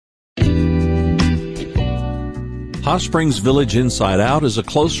Hot Springs Village Inside Out is a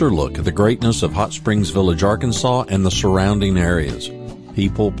closer look at the greatness of Hot Springs Village, Arkansas, and the surrounding areas.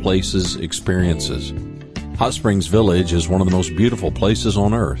 People, places, experiences. Hot Springs Village is one of the most beautiful places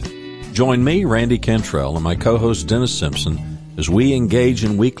on earth. Join me, Randy Cantrell, and my co-host Dennis Simpson as we engage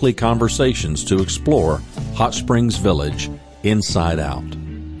in weekly conversations to explore Hot Springs Village Inside Out.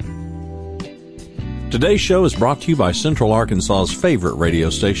 Today's show is brought to you by Central Arkansas's favorite radio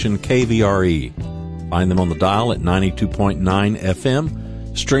station, KVRE. Find them on the dial at 92.9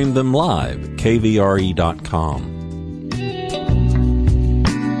 FM. Stream them live at kvre.com.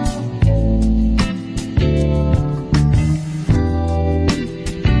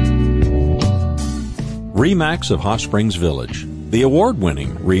 RE/MAX of Hot Springs Village. The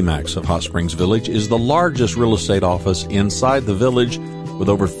award-winning RE/MAX of Hot Springs Village is the largest real estate office inside the village with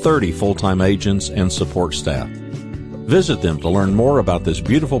over 30 full-time agents and support staff. Visit them to learn more about this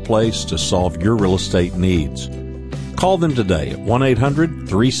beautiful place to solve your real estate needs. Call them today at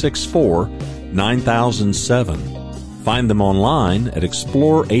 1-800-364-9007. Find them online at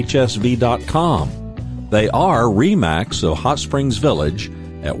explorehsv.com. They are RE/MAX of Hot Springs Village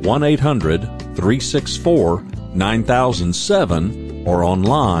at 1-800-364-9007 or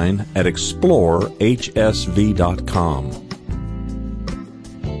online at explorehsv.com.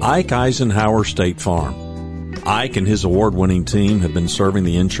 Ike Eisenhower State Farm. Ike and his award-winning team have been serving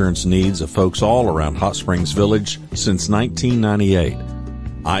the insurance needs of folks all around Hot Springs Village since 1998.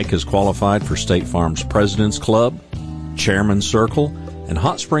 Ike has qualified for State Farm's President's Club, Chairman's Circle, and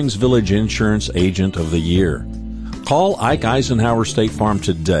Hot Springs Village Insurance Agent of the Year. Call Ike Eisenhower State Farm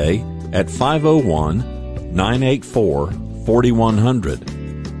today at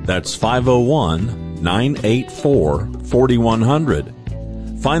 501-984-4100. That's 501-984-4100.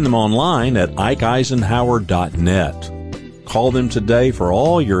 Find them online at ikeeisenhower.net. Call them today for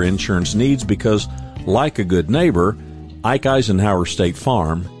all your insurance needs because, like a good neighbor, Ike Eisenhower State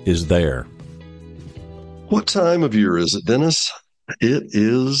Farm is there. What time of year is it, Dennis? It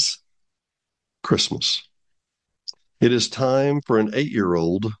is Christmas. It is time for an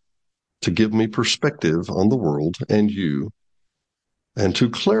 8-year-old to give me perspective on the world and you, and to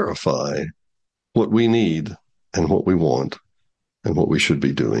clarify what we need and what we want and what we should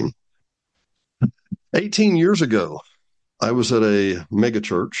be doing. 18 years ago, I was at a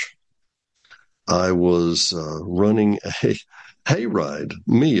megachurch. I was running a hayride,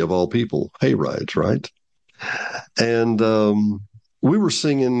 me of all people, hayrides, right? And we were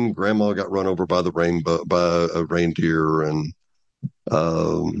singing Grandma Got Run Over by by a Reindeer, and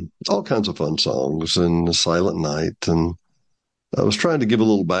all kinds of fun songs, and Silent Night. And I was trying to give a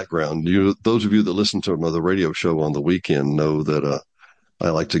little background. Those of you that listen to the radio show on the weekend know that I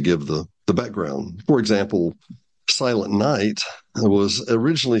like to give the background. For example, Silent Night was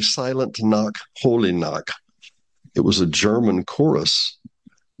originally Silent Nacht, Holy Nacht. It was a German chorus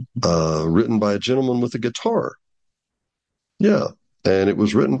written by a gentleman with a guitar. Yeah, and it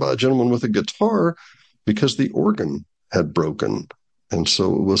was written by a gentleman with a guitar because the organ had broken. And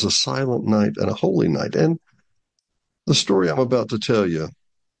so it was a silent night and a holy night. And the story I'm about to tell you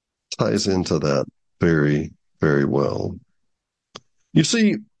ties into that very, very well. You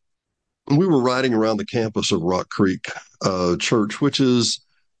see, we were riding around the campus of Rock Creek Church, which is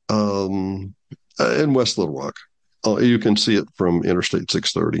in West Little Rock. You can see it from Interstate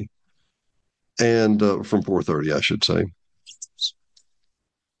 630 and from 430, I should say.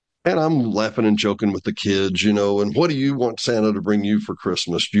 And I'm laughing and joking with the kids, and what do you want Santa to bring you for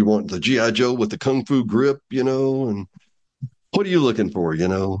Christmas? Do you want the G.I. Joe with the Kung Fu grip, and what are you looking for,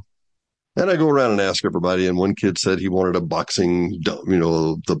 And I go around and ask everybody, and one kid said he wanted a boxing,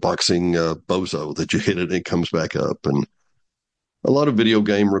 the boxing bozo that you hit it and it comes back up, and a lot of video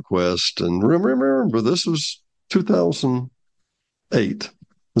game requests. And remember, this was 2008. This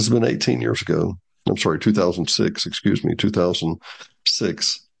has been 18 years ago. I'm sorry, 2006,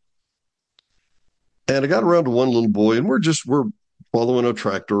 2006. And I got around to one little boy, and we're following a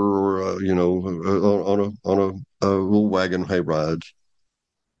tractor or, on a little wagon hayride.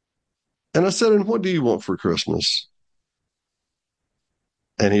 And I said, and what do you want for Christmas?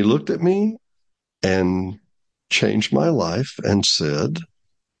 And he looked at me and changed my life and said,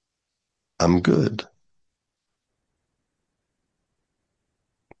 I'm good.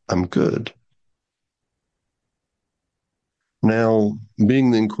 I'm good. Now,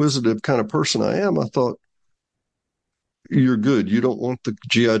 being the inquisitive kind of person I am, I thought, you're good. You don't want the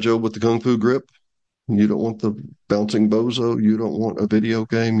G.I. Joe with the Kung Fu grip. You don't want the bouncing bozo. You don't want a video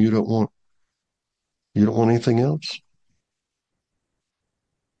game. You don't want anything else.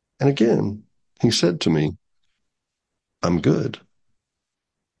 And again, he said to me, I'm good.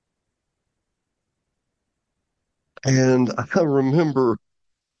 And I remember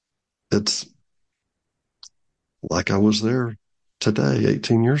it's like I was there today,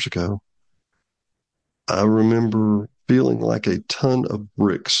 18 years ago. I remember feeling like a ton of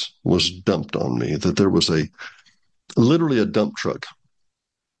bricks was dumped on me, that there was literally a dump truck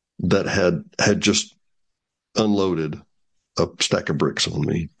that had just unloaded a stack of bricks on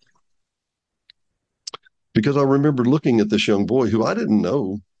me. Because I remember looking at this young boy who I didn't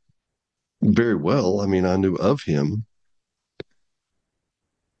know very well. I mean, I knew of him,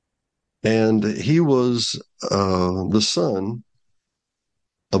 and he was the son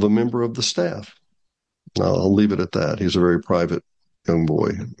of a member of the staff. I'll leave it at that. He's a very private young boy,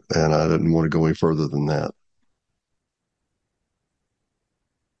 and I didn't want to go any further than that.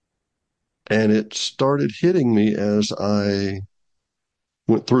 And it started hitting me as I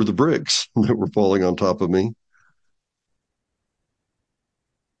went through the bricks that were falling on top of me.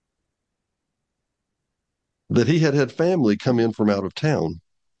 That he had family come in from out of town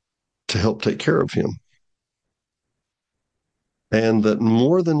to help take care of him. And that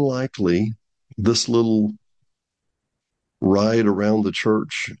more than likely, this little ride around the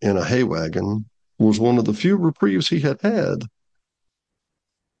church in a hay wagon was one of the few reprieves he had had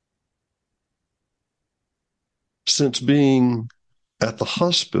since being at the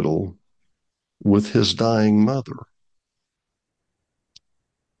hospital with his dying mother.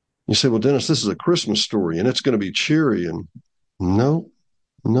 You say, well, Dennis, this is a Christmas story and it's going to be cheery. And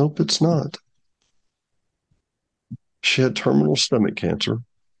nope, it's not. She had terminal stomach cancer.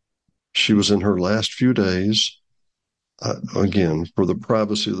 She was in her last few days. Again, for the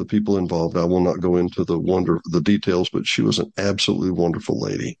privacy of the people involved, I will not go into the details, but she was an absolutely wonderful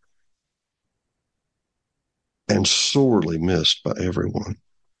lady and sorely missed by everyone.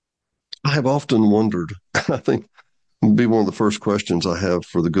 I have often wondered, I think it'll be one of the first questions I have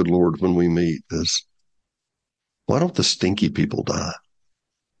for the good Lord when we meet is, why don't the stinky people die?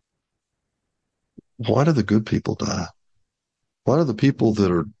 Why do the good people die? Why do the people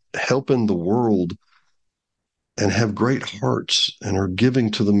that are helping the world and have great hearts and are giving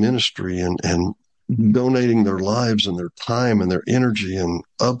to the ministry and donating their lives and their time and their energy and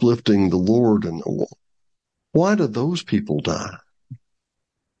uplifting the Lord, and why do those people die?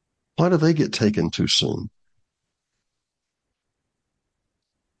 Why do they get taken too soon?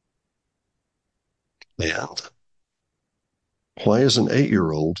 And why is an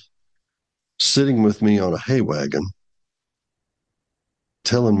 8-year-old sitting with me on a hay wagon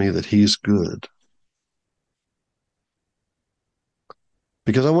telling me that he's good?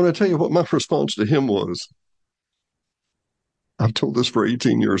 Because I want to tell you what my response to him was. I've told this for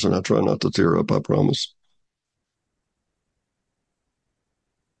 18 years and I try not to tear up, I promise.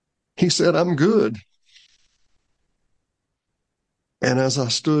 He said, I'm good. And as I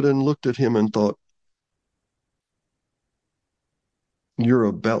stood and looked at him and thought, you're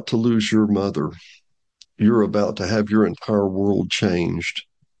about to lose your mother. You're about to have your entire world changed.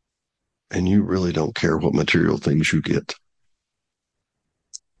 And you really don't care what material things you get.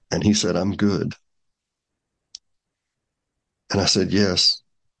 And he said, I'm good. And I said, yes.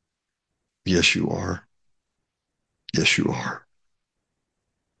 Yes, you are. Yes, you are.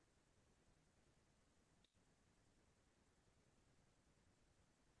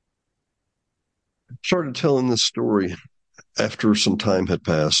 Started telling this story after some time had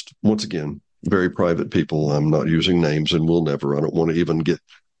passed. Once again, very private people. I'm not using names and will never. I don't want to even get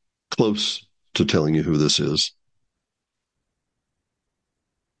close to telling you who this is.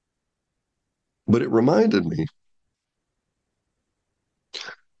 But it reminded me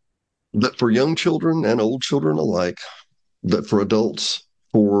that for young children and old children alike, that for adults,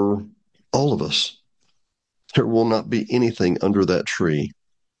 for all of us, there will not be anything under that tree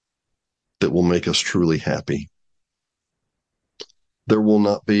that will make us truly happy. There will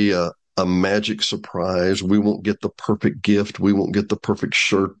not be a magic surprise. We won't get the perfect gift. We won't get the perfect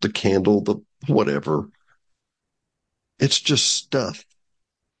shirt, the candle, the whatever. It's just stuff.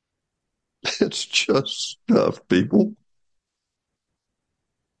 It's just stuff, people.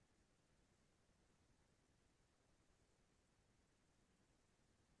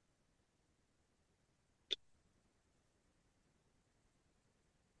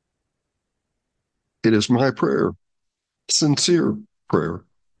 It is my prayer, sincere prayer,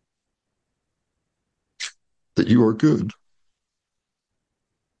 that you are good.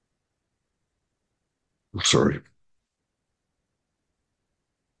 I'm sorry.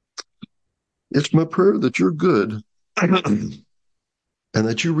 It's my prayer that you're good and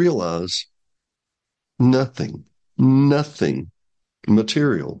that you realize nothing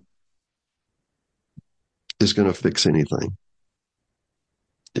material is going to fix anything.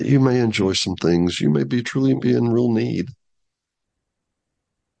 You may enjoy some things. You may truly be in real need.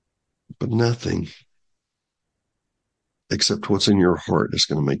 But nothing except what's in your heart is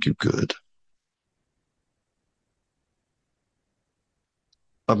going to make you good.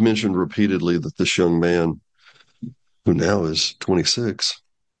 I've mentioned repeatedly that this young man, who now is 26,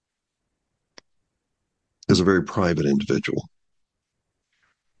 is a very private individual.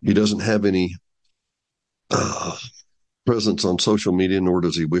 He doesn't have any presence on social media, nor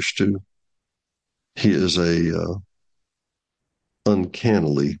does he wish to. He is a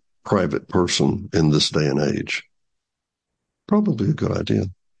uncannily private person in this day and age. Probably a good idea.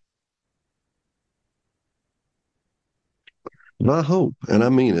 And I hope, and I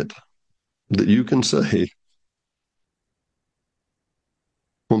mean it, that you can say,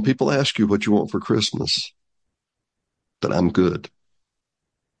 when people ask you what you want for Christmas, that I'm good.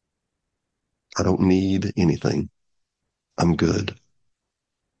 I don't need anything. I'm good.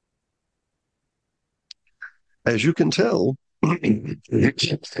 As you can tell,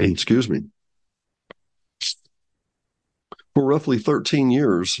 excuse me, for roughly 13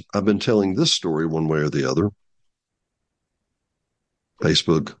 years, I've been telling this story one way or the other.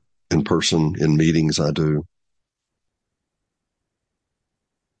 Facebook, in person, in meetings I do.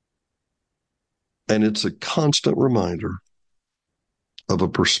 And it's a constant reminder of a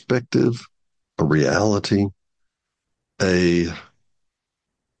perspective, a reality, a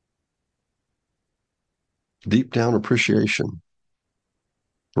deep down appreciation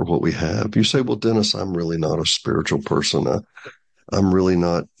for what we have. You say, well, Dennis, I'm really not a spiritual person. I'm really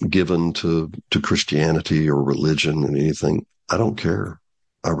not given to Christianity or religion and anything. I don't care.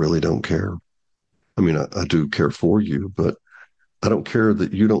 I really don't care. I mean, I do care for you, but I don't care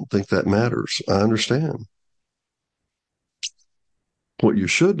that you don't think that matters. I understand. What you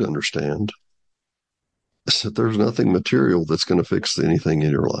should understand is that there's nothing material that's going to fix anything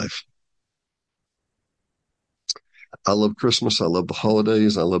in your life. I love Christmas. I love the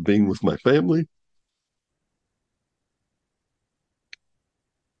holidays. I love being with my family.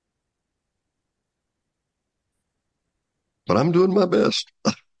 But I'm doing my best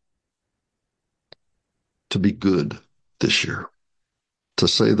to be good this year, to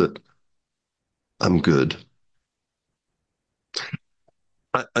say that I'm good.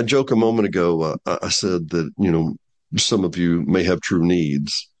 I joke a moment ago, I said that, some of you may have true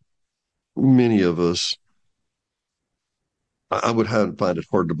needs. Many of us, I would find it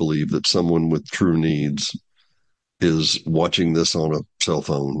hard to believe that someone with true needs is watching this on a cell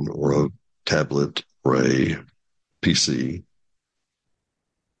phone or a tablet or a PC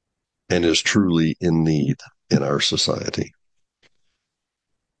and is truly in need in our society.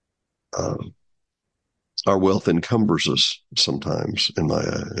 Our wealth encumbers us sometimes in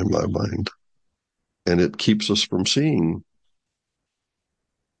my mind, and it keeps us from seeing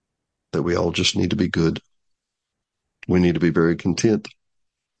that we all just need to be good. We need to be very content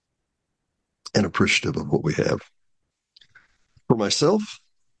and appreciative of what we have. For myself,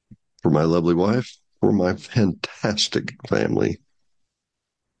 for my lovely wife, for my fantastic family,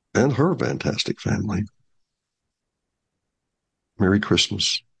 and her fantastic family, Merry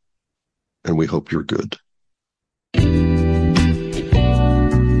Christmas, and we hope you're good.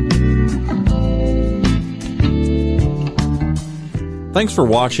 Thanks for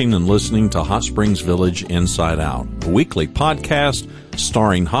watching and listening to Hot Springs Village Inside Out, a weekly podcast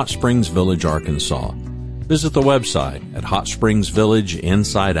starring Hot Springs Village, Arkansas. Visit the website at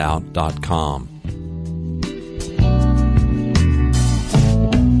hotspringsvillageinsideout.com.